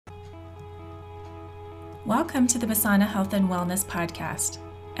Welcome to the Basana Health and Wellness Podcast.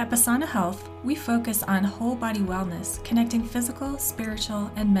 At Basana Health, we focus on whole body wellness, connecting physical, spiritual,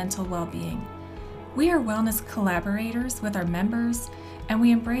 and mental well-being. We are wellness collaborators with our members, and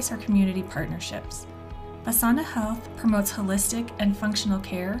we embrace our community partnerships. Basana Health promotes holistic and functional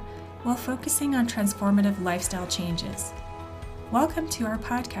care while focusing on transformative lifestyle changes. Welcome to our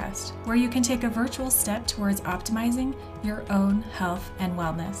podcast, where you can take a virtual step towards optimizing your own health and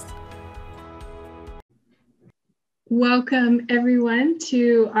wellness. Welcome everyone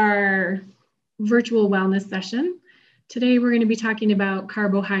to our virtual wellness session. Today we're going to be talking about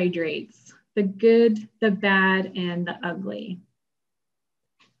carbohydrates, the good, the bad, and the ugly.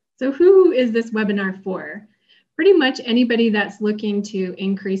 So who is this webinar for? Pretty much anybody that's looking to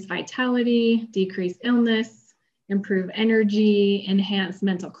increase vitality, decrease illness, improve energy, enhance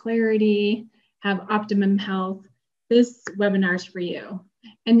mental clarity, have optimum health. This webinar is for you.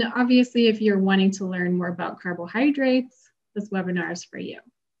 And obviously, if you're wanting to learn more about carbohydrates, this webinar is for you.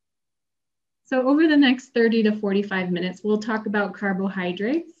 So over the next 30 to 45 minutes, we'll talk about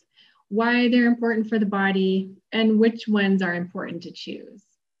carbohydrates, why they're important for the body, and which ones are important to choose.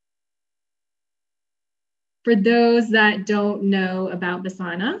 For those that don't know about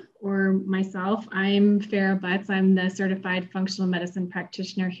Basana or myself, I'm Farah Butts. I'm the Certified Functional Medicine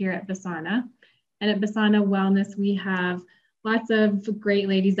Practitioner here at Basana. And at Basana Wellness, we have lots of great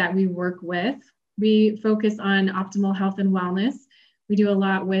ladies that we work with. We focus on optimal health and wellness. We do a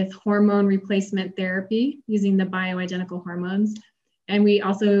lot with hormone replacement therapy using the bioidentical hormones. And we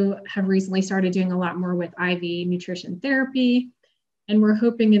also have recently started doing a lot more with IV nutrition therapy. And we're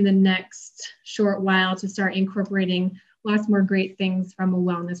hoping in the next short while to start incorporating lots more great things from a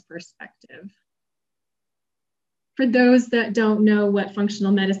wellness perspective. For those that don't know what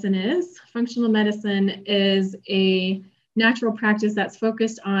functional medicine is a natural practice that's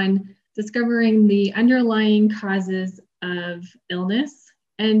focused on discovering the underlying causes of illness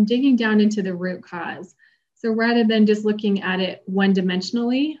and digging down into the root cause. So rather than just looking at it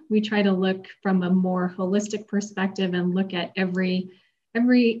one-dimensionally, we try to look from a more holistic perspective and look at every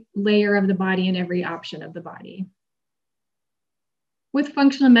layer of the body and every option of the body. With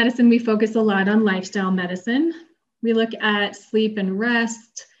functional medicine, we focus a lot on lifestyle medicine. We look at sleep and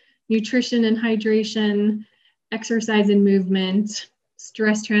rest, nutrition and hydration, exercise and movement,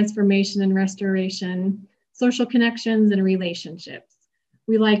 stress transformation and restoration, social connections and relationships.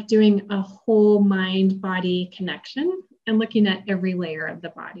 We like doing a whole mind-body connection and looking at every layer of the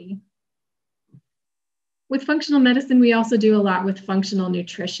body. With functional medicine, we also do a lot with functional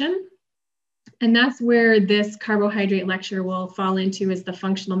nutrition. And that's where this carbohydrate lecture will fall into, is the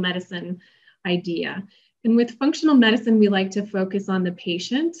functional medicine idea. And with functional medicine, we like to focus on the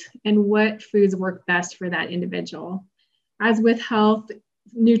patient and what foods work best for that individual. As with health,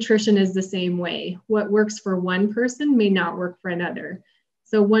 nutrition is the same way. What works for one person may not work for another.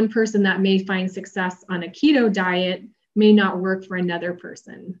 So one person that may find success on a keto diet may not work for another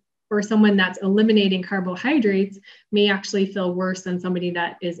person. Or someone that's eliminating carbohydrates may actually feel worse than somebody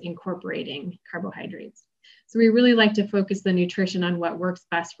that is incorporating carbohydrates. So we really like to focus the nutrition on what works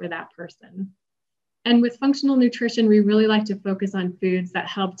best for that person. And with functional nutrition, we really like to focus on foods that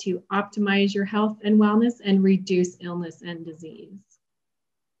help to optimize your health and wellness and reduce illness and disease.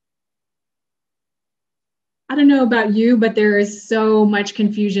 I don't know about you, but there is so much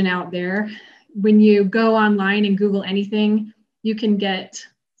confusion out there. When you go online and Google anything, you can get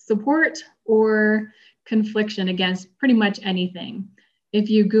support or confliction against pretty much anything. If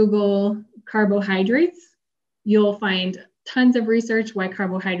you Google carbohydrates, you'll find tons of research why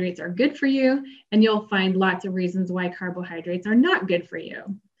carbohydrates are good for you, and you'll find lots of reasons why carbohydrates are not good for you.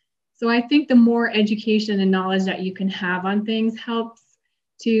 So I think the more education and knowledge that you can have on things helps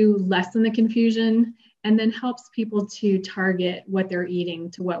to lessen the confusion, and then helps people to target what they're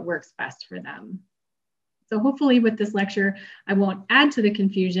eating to what works best for them. So hopefully with this lecture, I won't add to the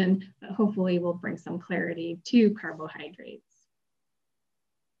confusion, but hopefully we'll bring some clarity to carbohydrates.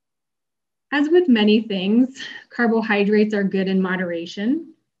 As with many things, carbohydrates are good in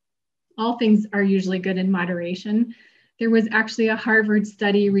moderation. All things are usually good in moderation. There was actually a Harvard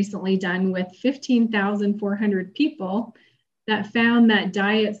study recently done with 15,400 people that found that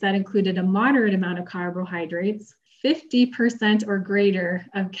diets that included a moderate amount of carbohydrates, 50% or greater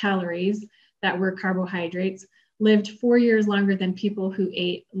of calories that were carbohydrates, lived 4 years longer than people who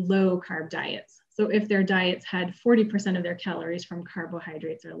ate low carb diets. So if their diets had 40% of their calories from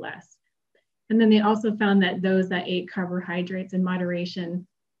carbohydrates or less. And then they also found that those that ate carbohydrates in moderation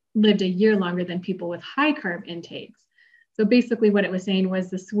lived a year longer than people with high carb intakes. So basically what it was saying was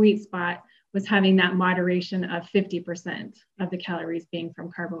the sweet spot was having that moderation of 50% of the calories being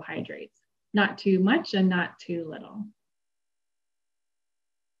from carbohydrates. not too much and not too little.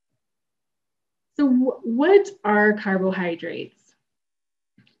 So what are carbohydrates?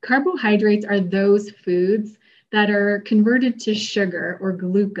 Carbohydrates are those foods that are converted to sugar or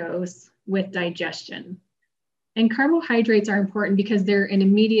glucose with digestion. And carbohydrates are important because they're an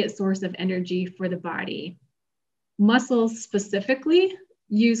immediate source of energy for the body. Muscles specifically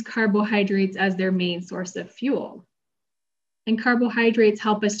use carbohydrates as their main source of fuel. And carbohydrates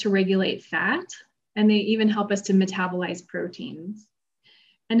help us to regulate fat, and they even help us to metabolize proteins.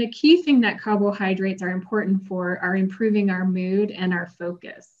 And a key thing that carbohydrates are important for are improving our mood and our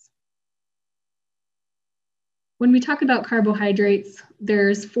focus. When we talk about carbohydrates,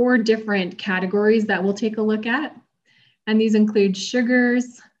 there's 4 different categories that we'll take a look at. And these include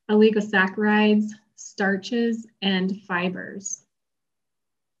sugars, oligosaccharides, starches, and fibers.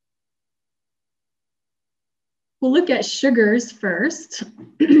 We'll look at sugars first.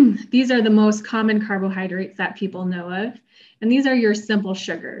 These are the most common carbohydrates that people know of. And these are your simple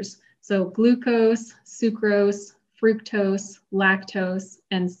sugars. So glucose, sucrose, fructose, lactose,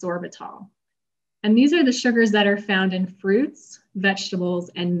 and sorbitol. And these are the sugars that are found in fruits,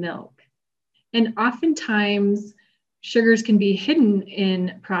 vegetables, and milk. And oftentimes, sugars can be hidden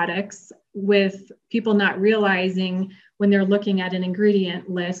in products with people not realizing when they're looking at an ingredient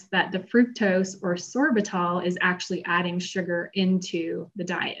list that the fructose or sorbitol is actually adding sugar into the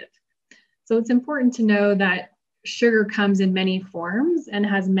diet. So it's important to know that sugar comes in many forms and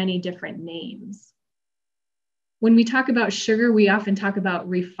has many different names. When we talk about sugar, we often talk about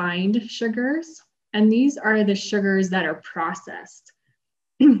refined sugars, and these are the sugars that are processed.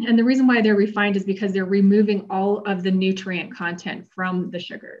 And the reason why they're refined is because they're removing all of the nutrient content from the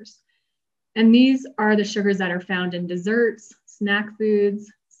sugars. And these are the sugars that are found in desserts, snack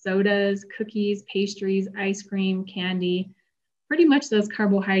foods, sodas, cookies, pastries, ice cream, candy, pretty much those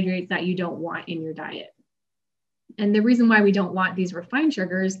carbohydrates that you don't want in your diet. And the reason why we don't want these refined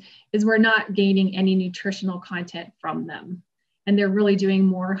sugars is we're not gaining any nutritional content from them. And they're really doing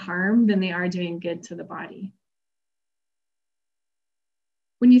more harm than they are doing good to the body.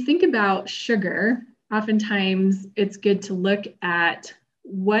 When you think about sugar, oftentimes it's good to look at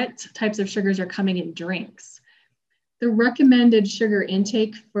what types of sugars are coming in drinks. The recommended sugar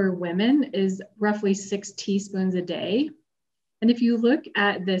intake for women is roughly 6 teaspoons a day. And if you look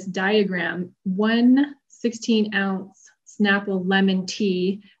at this diagram, 1 16-ounce Snapple lemon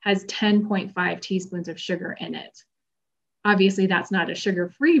tea has 10.5 teaspoons of sugar in it. Obviously, that's not a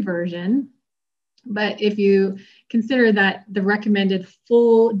sugar-free version, but if you consider that the recommended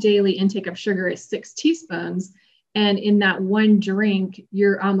full daily intake of sugar is 6 teaspoons, and in that one drink,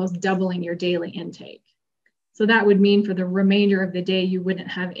 you're almost doubling your daily intake. So that would mean for the remainder of the day, you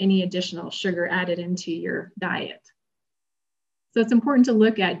wouldn't have any additional sugar added into your diet. So it's important to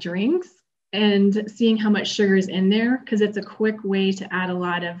look at drinks and seeing how much sugar is in there, because it's a quick way to add a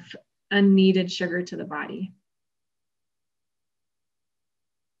lot of unneeded sugar to the body.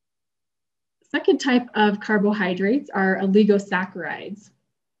 Second type of carbohydrates are oligosaccharides.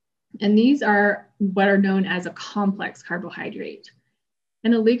 And these are what are known as a complex carbohydrate.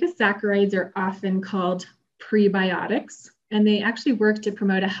 And oligosaccharides are often called prebiotics, and they actually work to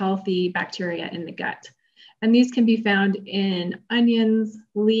promote a healthy bacteria in the gut. And these can be found in onions,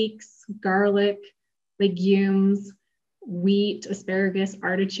 leeks, garlic, legumes, wheat, asparagus,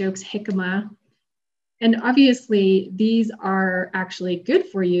 artichokes, jicama. And obviously, these are actually good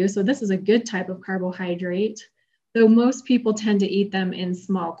for you. So this is a good type of carbohydrate, though most people tend to eat them in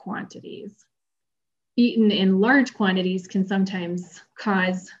small quantities. Eaten in large quantities can sometimes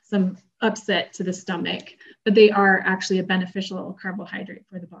cause some upset to the stomach, but they are actually a beneficial carbohydrate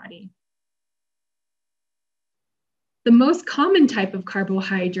for the body. The most common type of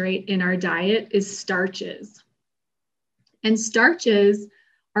carbohydrate in our diet is starches. And starches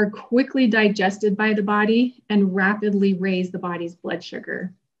are quickly digested by the body and rapidly raise the body's blood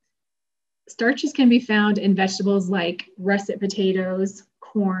sugar. Starches can be found in vegetables like russet potatoes,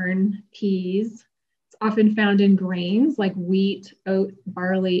 corn, peas. It's often found in grains like wheat, oat,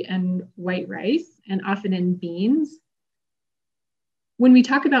 barley, and white rice, and often in beans. When we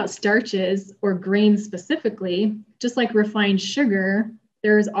talk about starches or grains specifically, just like refined sugar,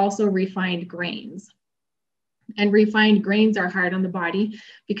 there is also refined grains. And refined grains are hard on the body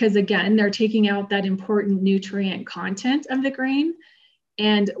because, again, they're taking out that important nutrient content of the grain,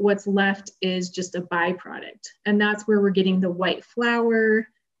 and what's left is just a byproduct. And that's where we're getting the white flour,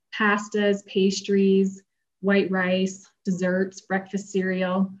 pastas, pastries, white rice, desserts, breakfast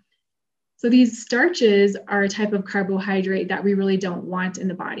cereal. So these starches are a type of carbohydrate that we really don't want in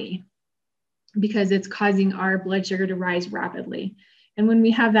the body because it's causing our blood sugar to rise rapidly. And when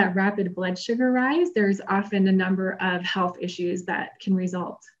we have that rapid blood sugar rise, there's often a number of health issues that can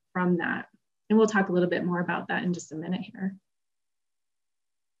result from that. And we'll talk a little bit more about that in just a minute here.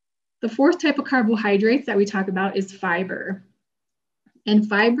 The fourth type of carbohydrates that we talk about is fiber. And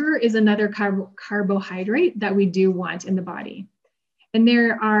fiber is another carbohydrate that we do want in the body. And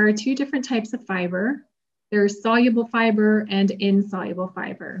there are two different types of fiber. There's soluble fiber and insoluble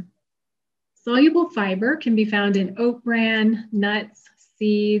fiber. Soluble fiber can be found in oat bran, nuts,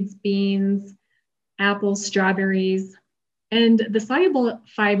 seeds, beans, apples, strawberries. And the soluble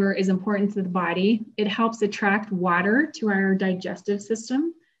fiber is important to the body. It helps attract water to our digestive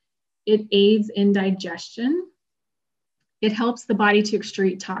system. It aids in digestion. It helps the body to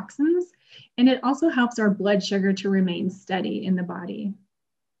excrete toxins, and it also helps our blood sugar to remain steady in the body.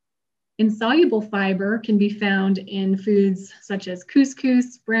 Insoluble fiber can be found in foods such as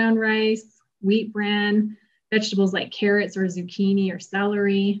couscous, brown rice, wheat bran, vegetables like carrots or zucchini or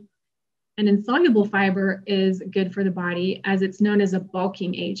celery. And insoluble fiber is good for the body as it's known as a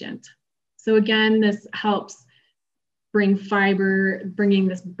bulking agent. So again, this helps bring fiber, bringing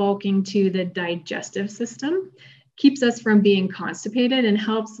this bulking to the digestive system, keeps us from being constipated and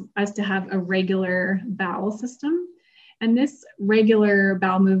helps us to have a regular bowel system. And this regular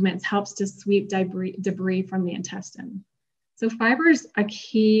bowel movements helps to sweep debris from the intestine. So fiber is a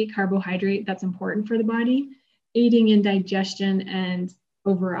key carbohydrate that's important for the body, aiding in digestion and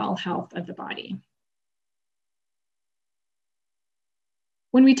overall health of the body.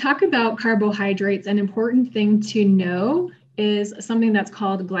 When we talk about carbohydrates, an important thing to know is something that's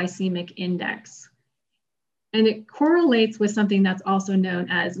called glycemic index. And it correlates with something that's also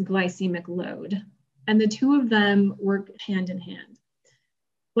known as glycemic load. And the two of them work hand in hand.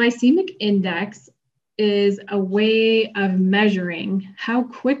 Glycemic index is a way of measuring how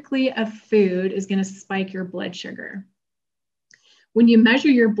quickly a food is going to spike your blood sugar. When you measure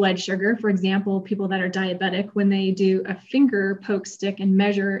your blood sugar, for example, people that are diabetic, when they do a finger poke stick and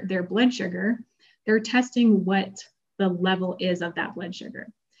measure their blood sugar, they're testing what the level is of that blood sugar.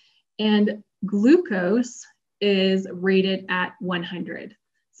 And glucose is rated at 100.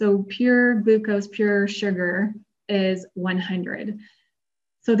 So pure glucose, pure sugar is 100.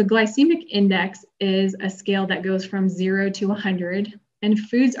 So the glycemic index is a scale that goes from 0 to 100. And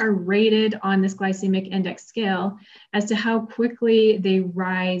foods are rated on this glycemic index scale as to how quickly they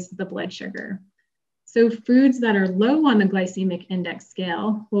rise the blood sugar. So foods that are low on the glycemic index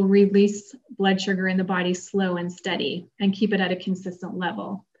scale will release blood sugar in the body slow and steady and keep it at a consistent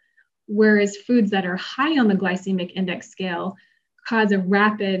level. Whereas foods that are high on the glycemic index scale cause a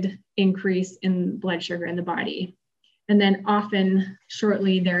rapid increase in blood sugar in the body. And then often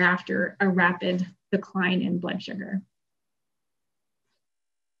shortly thereafter, a rapid decline in blood sugar.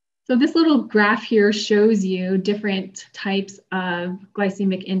 So this little graph here shows you different types of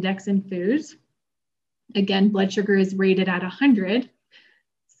glycemic index in foods. Again, blood sugar is rated at 100.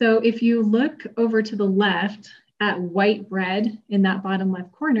 So if you look over to the left at white bread in that bottom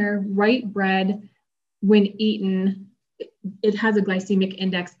left corner, white bread, when eaten, it has a glycemic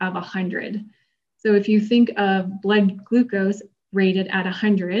index of 100. So if you think of blood glucose rated at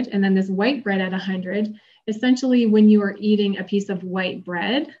 100, and then this white bread at 100, essentially when you are eating a piece of white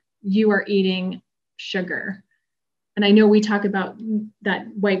bread, you are eating sugar. And I know we talk about that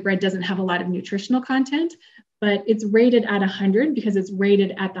white bread doesn't have a lot of nutritional content, but it's rated at 100 because it's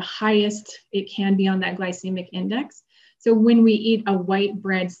rated at the highest it can be on that glycemic index. So when we eat a white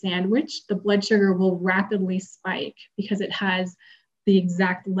bread sandwich, the blood sugar will rapidly spike because it has the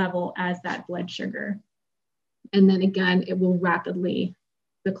exact level as that blood sugar. And then again, it will rapidly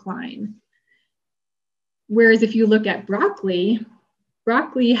decline. Whereas if you look at broccoli,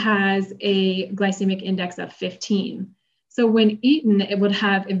 broccoli has a glycemic index of 15. So when eaten, it would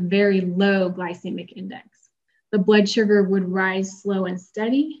have a very low glycemic index. The blood sugar would rise slow and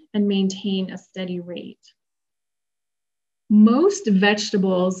steady and maintain a steady rate. Most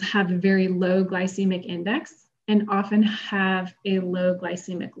vegetables have a very low glycemic index and often have a low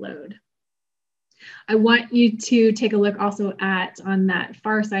glycemic load. I want you to take a look also at, on that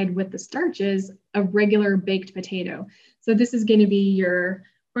far side with the starches, a regular baked potato. So this is going to be your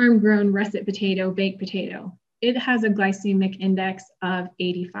farm-grown russet potato, baked potato. It has a glycemic index of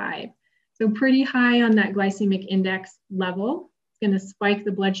 85. So pretty high on that glycemic index level. It's going to spike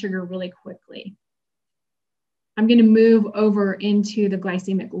the blood sugar really quickly. I'm going to move over into the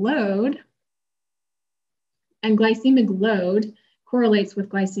glycemic load. And glycemic load correlates with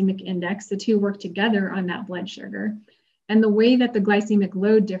glycemic index. The two work together on that blood sugar. And the way that the glycemic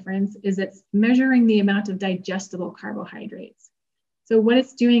load difference is it's measuring the amount of digestible carbohydrates. So what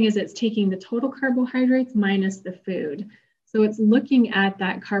it's doing is it's taking the total carbohydrates minus the food. So it's looking at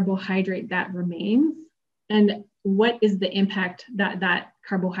that carbohydrate that remains and what is the impact that that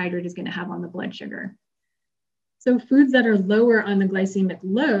carbohydrate is going to have on the blood sugar. So foods that are lower on the glycemic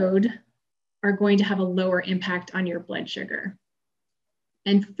load are going to have a lower impact on your blood sugar.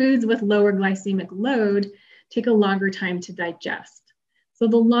 And foods with lower glycemic load take a longer time to digest. So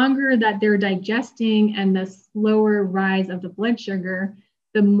the longer that they're digesting and the slower rise of the blood sugar,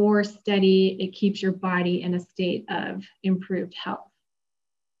 the more steady it keeps your body in a state of improved health.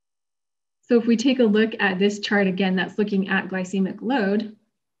 So if we take a look at this chart again, that's looking at glycemic load,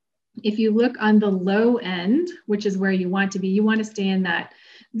 if you look on the low end, which is where you want to be, you want to stay in that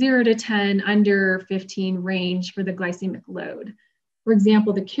 0 to 10, under 15 range for the glycemic load. For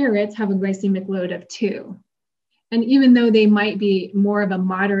example, the carrots have a glycemic load of 2. And even though they might be more of a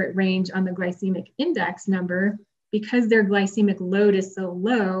moderate range on the glycemic index number, because their glycemic load is so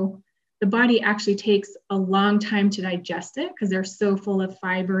low, the body actually takes a long time to digest it because they're so full of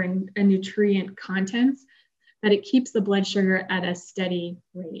fiber and nutrient contents that it keeps the blood sugar at a steady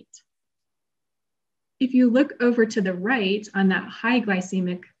rate. If you look over to the right on that high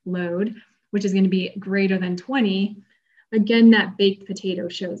glycemic load, which is going to be greater than 20, again, that baked potato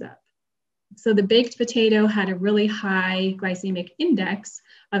shows up. So the baked potato had a really high glycemic index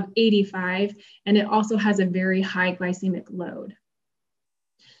of 85, and it also has a very high glycemic load.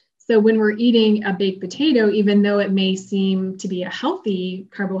 So when we're eating a baked potato, even though it may seem to be a healthy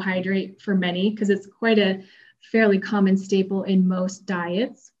carbohydrate for many, because it's quite a fairly common staple in most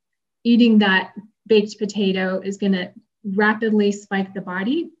diets, eating that baked potato is going to rapidly spike the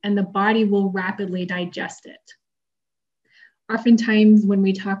body, and the body will rapidly digest it. Oftentimes when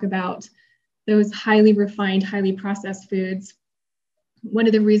we talk about those highly refined, highly processed foods, one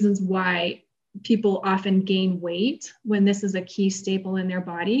of the reasons why people often gain weight when this is a key staple in their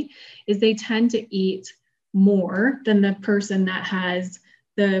body is they tend to eat more than the person that has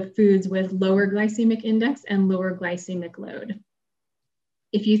the foods with lower glycemic index and lower glycemic load.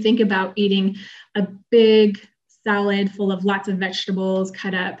 If you think about eating a big salad full of lots of vegetables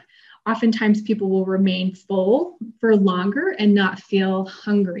cut up, oftentimes people will remain full for longer and not feel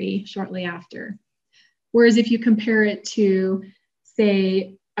hungry shortly after. Whereas if you compare it to,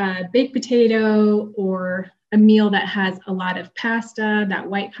 say, a baked potato or a meal that has a lot of pasta, that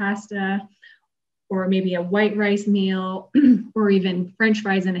white pasta, or maybe a white rice meal, or even French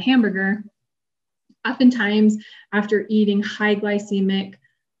fries and a hamburger, oftentimes after eating high glycemic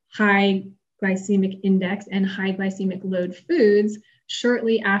index and high glycemic load foods,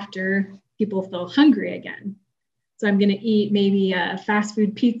 shortly after, people feel hungry again. So I'm going to eat maybe a fast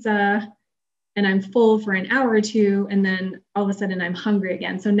food pizza and I'm full for an hour or two, and then all of a sudden I'm hungry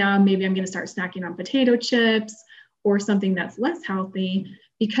again. So now maybe I'm going to start snacking on potato chips or something that's less healthy,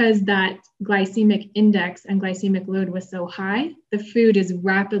 because that glycemic index and glycemic load was so high, the food is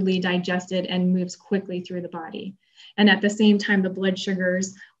rapidly digested and moves quickly through the body. And at the same time, the blood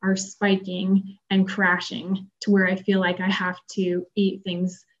sugars are spiking and crashing to where I feel like I have to eat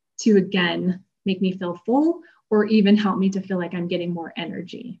things to, again, make me feel full or even help me to feel like I'm getting more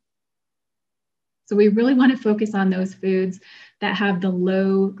energy. So we really want to focus on those foods that have the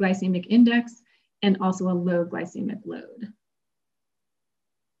low glycemic index and also a low glycemic load.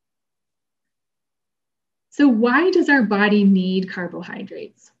 So why does our body need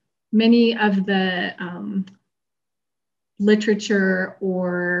carbohydrates? Many of the literature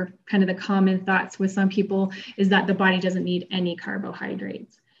or kind of the common thoughts with some people is that the body doesn't need any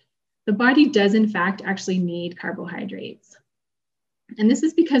carbohydrates. The body does in fact actually need carbohydrates. And this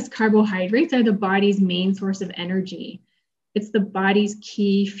is because carbohydrates are the body's main source of energy. It's the body's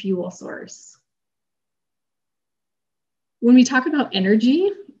key fuel source. When we talk about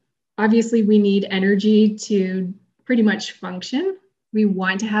energy, obviously we need energy to pretty much function. We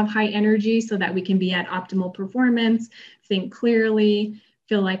want to have high energy so that we can be at optimal performance, think clearly,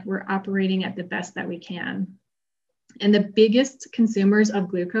 feel like we're operating at the best that we can. And the biggest consumers of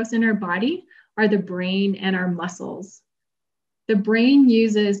glucose in our body are the brain and our muscles. The brain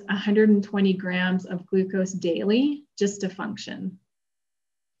uses 120 grams of glucose daily just to function.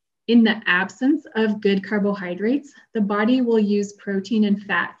 In the absence of good carbohydrates, the body will use protein and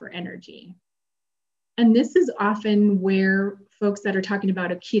fat for energy. And this is often where folks that are talking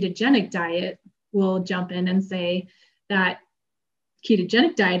about a ketogenic diet will jump in and say that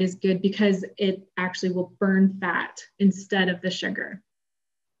ketogenic diet is good because it actually will burn fat instead of the sugar.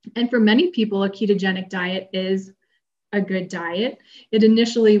 And for many people, a ketogenic diet is a good diet. It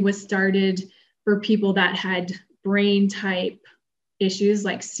initially was started for people that had brain type issues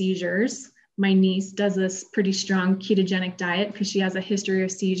like seizures, My niece does this pretty strong ketogenic diet because she has a history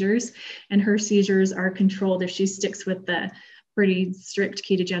of seizures, and her seizures are controlled if she sticks with the pretty strict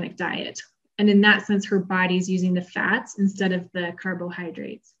ketogenic diet. And in that sense, her body's using the fats instead of the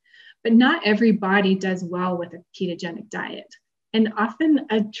carbohydrates. But not every body does well with a ketogenic diet. And often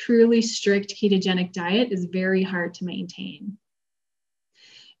a truly strict ketogenic diet is very hard to maintain.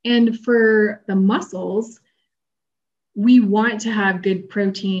 And for the muscles, we want to have good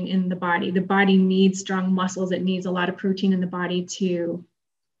protein in the body. The body needs strong muscles. It needs a lot of protein in the body to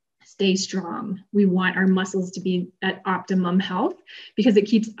stay strong. We want our muscles to be at optimum health because it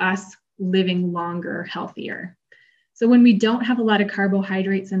keeps us living longer, healthier. So when we don't have a lot of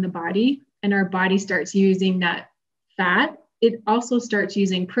carbohydrates in the body and our body starts using that fat, it also starts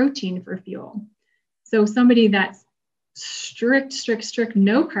using protein for fuel. So somebody that's strict,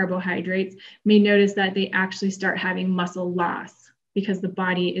 no carbohydrates may notice that they actually start having muscle loss because the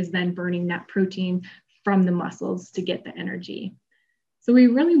body is then burning that protein from the muscles to get the energy. So we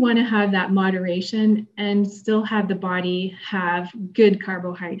really want to have that moderation and still have the body have good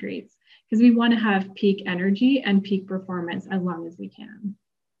carbohydrates because we want to have peak energy and peak performance as long as we can.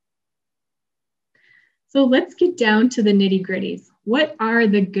 So let's get down to the nitty gritties. What are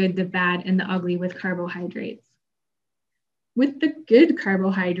the good, the bad, and the ugly with carbohydrates? With the good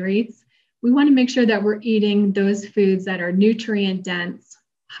carbohydrates, we want to make sure that we're eating those foods that are nutrient dense,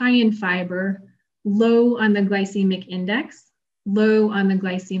 high in fiber, low on the glycemic index, low on the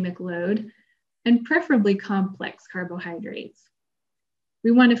glycemic load, and preferably complex carbohydrates.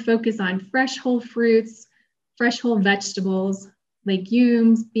 We want to focus on fresh whole fruits, fresh whole vegetables,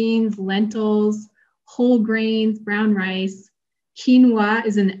 legumes, beans, lentils, whole grains, brown rice. Quinoa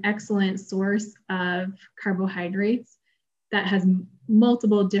is an excellent source of carbohydrates that has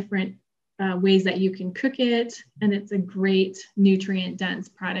multiple different ways that you can cook it, and it's a great nutrient-dense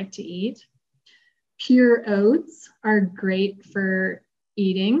product to eat. Pure oats are great for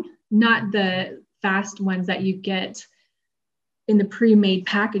eating, not the fast ones that you get in the pre-made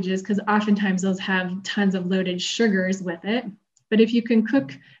packages, because oftentimes those have tons of loaded sugars with it. But if you can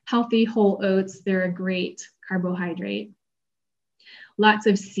cook healthy whole oats, they're a great carbohydrate. Lots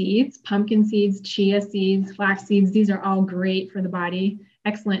of seeds, pumpkin seeds, chia seeds, flax seeds, these are all great for the body.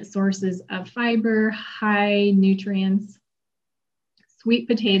 Excellent sources of fiber, high nutrients. Sweet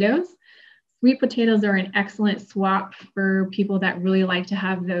potatoes. Sweet potatoes are an excellent swap for people that really like to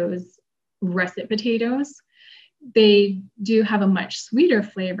have those russet potatoes. They do have a much sweeter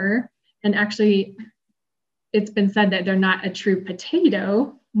flavor, and actually it's been said that they're not a true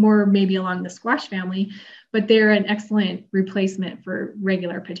potato, more maybe along the squash family, but they're an excellent replacement for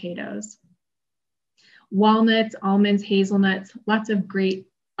regular potatoes. Walnuts, almonds, hazelnuts, lots of great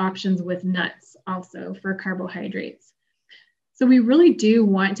options with nuts also for carbohydrates. So we really do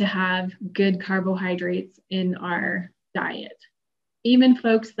want to have good carbohydrates in our diet. Even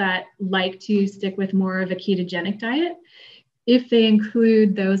folks that like to stick with more of a ketogenic diet, if they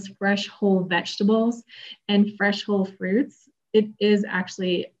include those fresh whole vegetables and fresh whole fruits, it is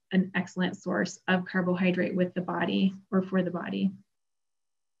actually an excellent source of carbohydrate with the body or for the body.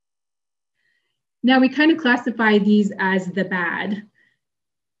 Now we kind of classify these as the bad.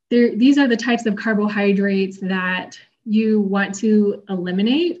 These are the types of carbohydrates that you want to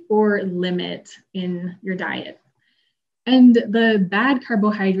eliminate or limit in your diet. And the bad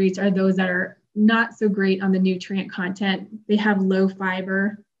carbohydrates are those that are not so great on the nutrient content. They have low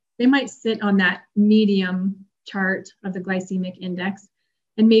fiber. They might sit on that medium chart of the glycemic index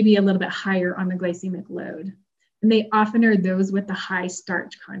and maybe a little bit higher on the glycemic load. And they often are those with the high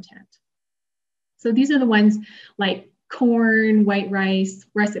starch content. So these are the ones like corn, white rice,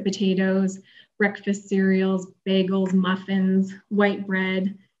 russet potatoes, breakfast cereals, bagels, muffins, white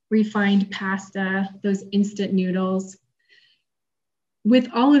bread, refined pasta, those instant noodles. With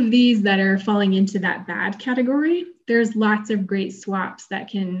all of these that are falling into that bad category, there's lots of great swaps that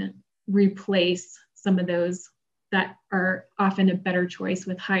can replace some of those that are often a better choice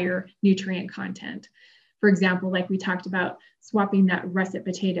with higher nutrient content. For example, like we talked about, swapping that russet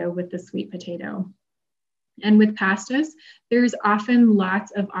potato with the sweet potato. And with pastas, there's often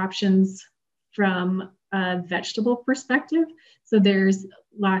lots of options from a vegetable perspective. So there's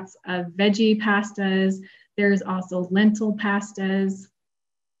lots of veggie pastas. There's also lentil pastas,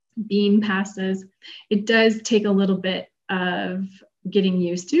 bean pastas. It does take a little bit of getting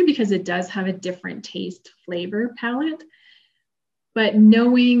used to because it does have a different taste flavor palette. But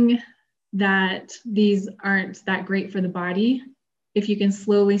knowing that these aren't that great for the body, if you can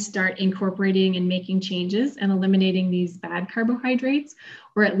slowly start incorporating and making changes and eliminating these bad carbohydrates,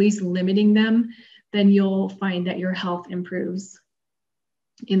 or at least limiting them, then you'll find that your health improves.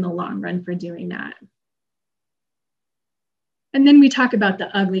 in the long run for doing that. And then we talk about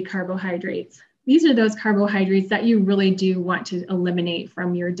the ugly carbohydrates. These are those carbohydrates that you really do want to eliminate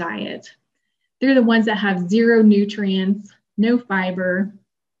from your diet. They're the ones that have zero nutrients, no fiber.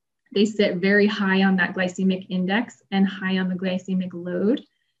 They sit very high on that glycemic index and high on the glycemic load.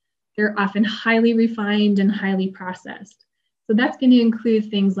 They're often highly refined and highly processed. So that's going to include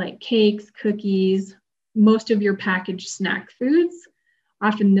things like cakes, cookies, most of your packaged snack foods,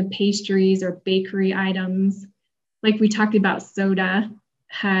 often the pastries or bakery items. Like we talked about, soda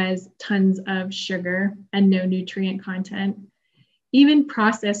has tons of sugar and no nutrient content. Even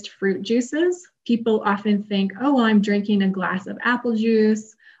processed fruit juices, people often think, oh, well, I'm drinking a glass of apple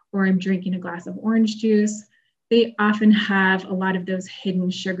juice or I'm drinking a glass of orange juice. They often have a lot of those hidden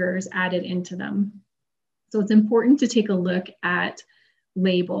sugars added into them. So it's important to take a look at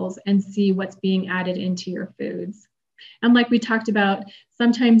labels and see what's being added into your foods. And like we talked about,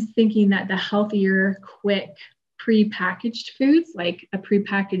 sometimes thinking that the healthier, quick, pre-packaged foods, like a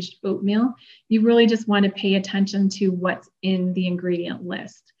pre-packaged oatmeal, you really just want to pay attention to what's in the ingredient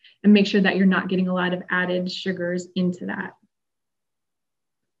list and make sure that you're not getting a lot of added sugars into that.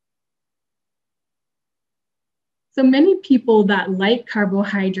 So many people that like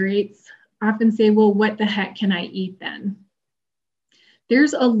carbohydrates often say, well, what the heck can I eat then?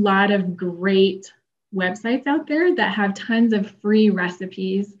 There's a lot of great websites out there that have tons of free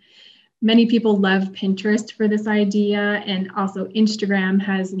recipes. Many people love Pinterest for this idea, and also Instagram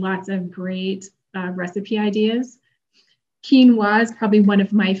has lots of great recipe ideas. Quinoa is probably one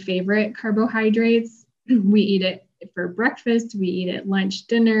of my favorite carbohydrates. We eat it for breakfast, we eat it lunch,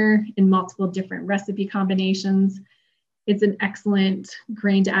 dinner, in multiple different recipe combinations. It's an excellent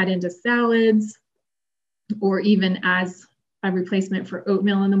grain to add into salads, or even as a replacement for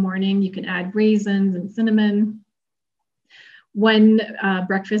oatmeal in the morning. You can add raisins and cinnamon. One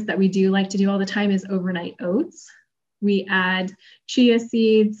breakfast that we do like to do all the time is overnight oats. We add chia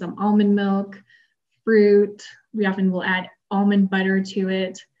seeds, some almond milk, fruit. We often will add almond butter to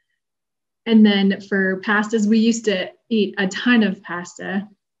it. And then for pastas, we used to eat a ton of pasta,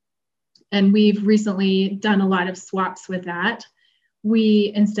 and we've recently done a lot of swaps with that.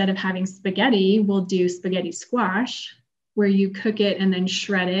 We, instead of having spaghetti, we'll do spaghetti squash, where you cook it and then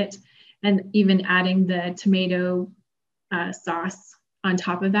shred it, and even adding the tomato sauce on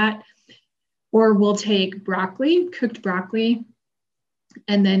top of that. Or we'll take broccoli, cooked broccoli,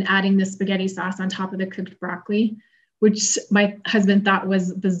 and then adding the spaghetti sauce on top of the cooked broccoli, which my husband thought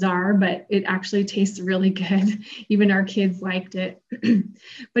was bizarre, but it actually tastes really good. Even our kids liked it.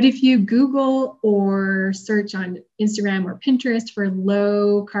 But if you Google or search on Instagram or Pinterest for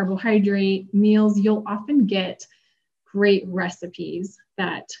low carbohydrate meals, you'll often get great recipes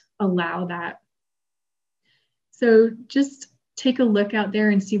that allow that. So just take a look out there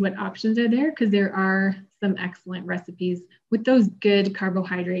and see what options are there, because there are some excellent recipes with those good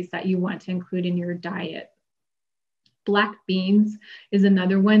carbohydrates that you want to include in your diet. Black beans is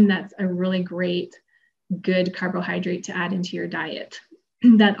another one that's a really great, good carbohydrate to add into your diet.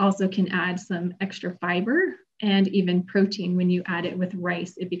 That also can add some extra fiber and even protein. When you add it with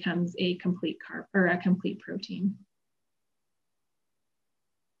rice, it becomes a complete carb or a complete protein.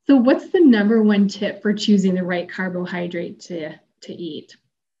 So what's the number one tip for choosing the right carbohydrate to eat?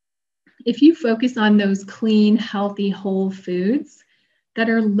 If you focus on those clean, healthy, whole foods that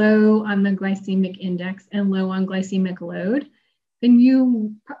are low on the glycemic index and low on glycemic load, then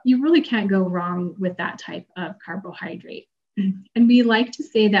you really can't go wrong with that type of carbohydrate. And we like to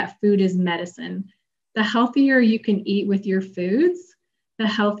say that food is medicine. The healthier you can eat with your foods, the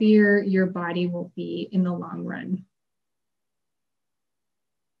healthier your body will be in the long run.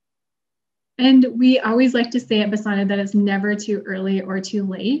 And we always like to say at Basana that it's never too early or too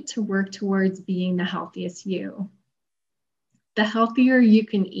late to work towards being the healthiest you. The healthier you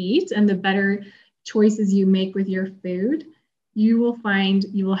can eat and the better choices you make with your food, you will find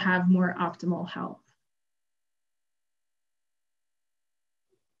you will have more optimal health.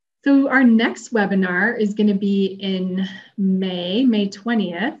 So our next webinar is going to be in May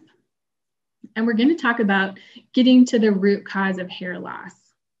 20th, and we're going to talk about getting to the root cause of hair loss.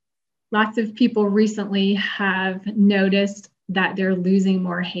 Lots of people recently have noticed that they're losing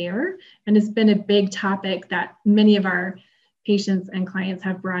more hair, and it's been a big topic that many of our patients and clients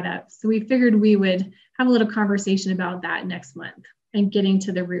have brought up. So we figured we would have a little conversation about that next month and getting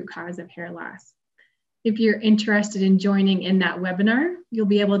to the root cause of hair loss. If you're interested in joining in that webinar, you'll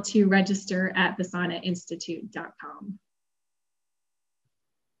be able to register at basanainstitute.com.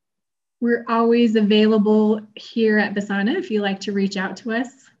 We're always available here at Basana if you'd like to reach out to us.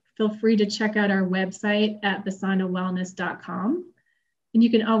 Feel free to check out our website at basanawellness.com. And you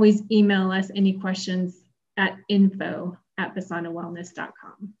can always email us any questions at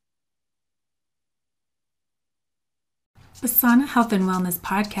info@basanawellness.com. Basana Health and Wellness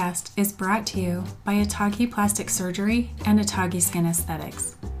Podcast is brought to you by Atagi Plastic Surgery and Atagi Skin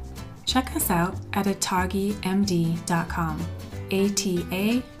Aesthetics. Check us out at atagimd.com,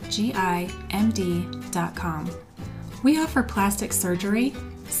 atagimd.com. We offer plastic surgery,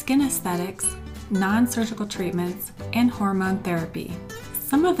 skin aesthetics, non-surgical treatments, and hormone therapy.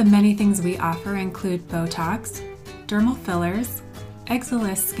 Some of the many things we offer include Botox, dermal fillers,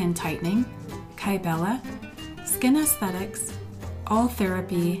 Exilus skin tightening, Kybella, skin aesthetics, all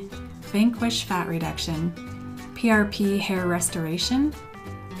therapy, Vanquish fat reduction, PRP hair restoration,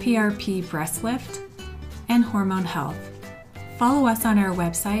 PRP breast lift, and hormone health. Follow us on our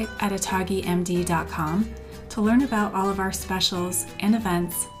website at atagimd.com to learn about all of our specials and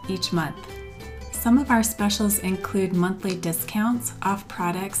events each month. Some of our specials include monthly discounts off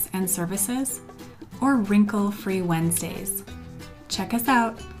products and services or wrinkle-free Wednesdays. Check us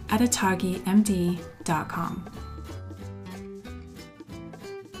out at atagimd.com.